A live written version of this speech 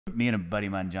Me and a buddy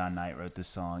of mine, John Knight, wrote this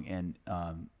song, and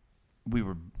we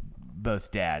were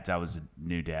both dads. I was a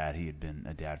new dad. He had been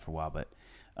a dad for a while, but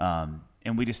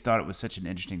and we just thought it was such an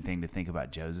interesting thing to think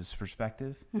about Joseph's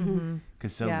perspective,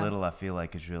 because so little, I feel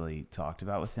like, is really talked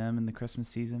about with him in the Christmas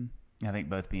season. I think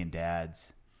both being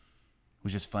dads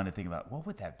was just fun to think about. What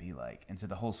would that be like? And so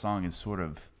the whole song is sort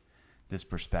of this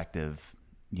perspective,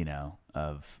 you know,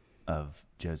 of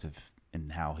Joseph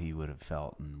and how he would have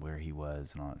felt and where he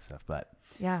was and all that stuff. But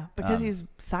yeah, because he's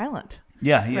silent.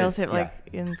 Yeah, he is.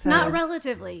 Like not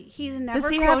relatively. He's never Does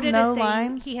he quoted have no as saying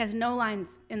lines? he has no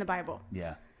lines in the Bible.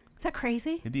 Yeah. Is that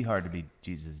crazy? It'd be hard to be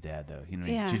Jesus' dad, though. You know,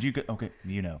 Yeah. Should you go? Okay,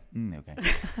 you know. Okay.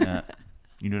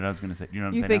 You know what I was going to say? You know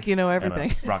what I'm You saying? think you know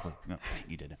everything. Broccoli. No,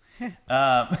 you didn't.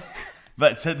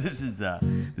 But so this is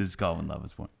called When Love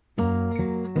Was Born.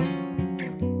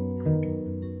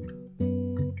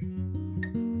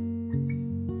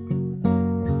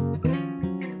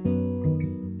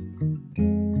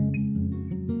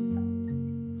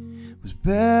 Was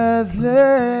Bethlehem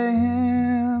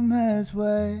as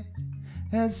white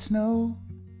as snow?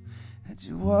 Had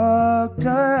you walked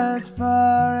as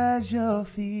far as your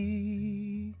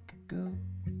feet could go?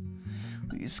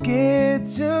 Were you scared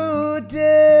to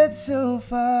death so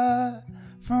far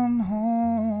from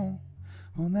home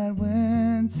on that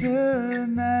winter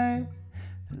night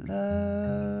that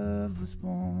love was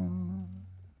born?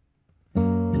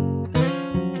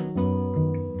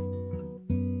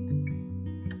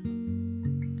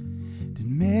 Did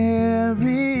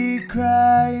Mary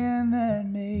cry in that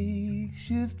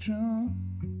makeshift room?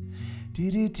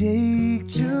 Did it take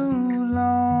too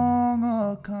long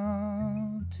or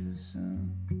come too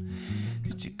soon?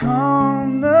 Did you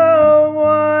calm the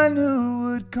one who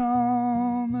would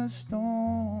calm a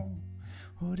storm?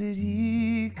 Or did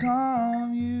he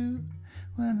calm you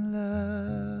when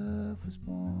love was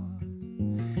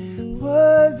born?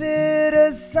 Was it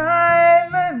a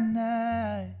silent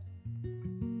night?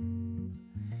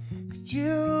 Could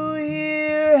you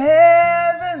hear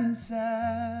heaven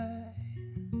sigh?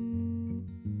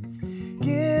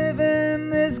 Giving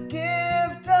this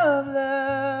gift of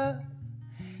love,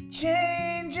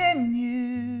 changing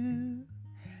you,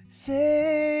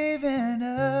 saving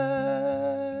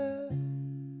us.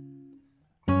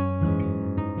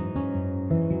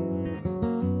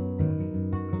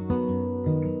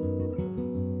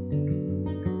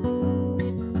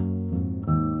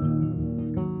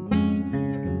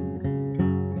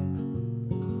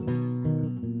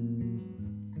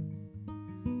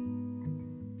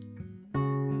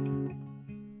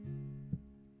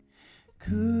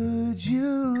 Could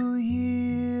you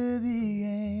hear the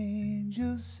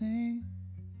angels sing?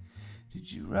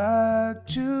 Did you rock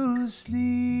to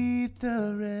sleep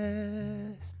the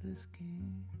restless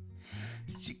king?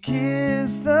 Did you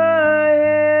kiss the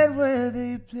head where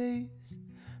they placed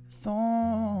the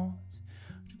thorns?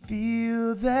 Did you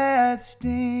feel that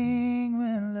sting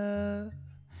when love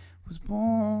was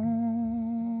born?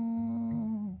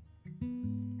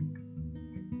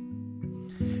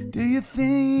 Do you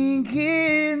think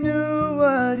he knew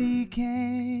what he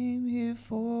came here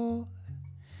for?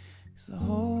 'Cause the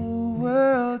whole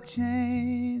world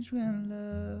changed when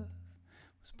love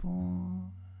was born.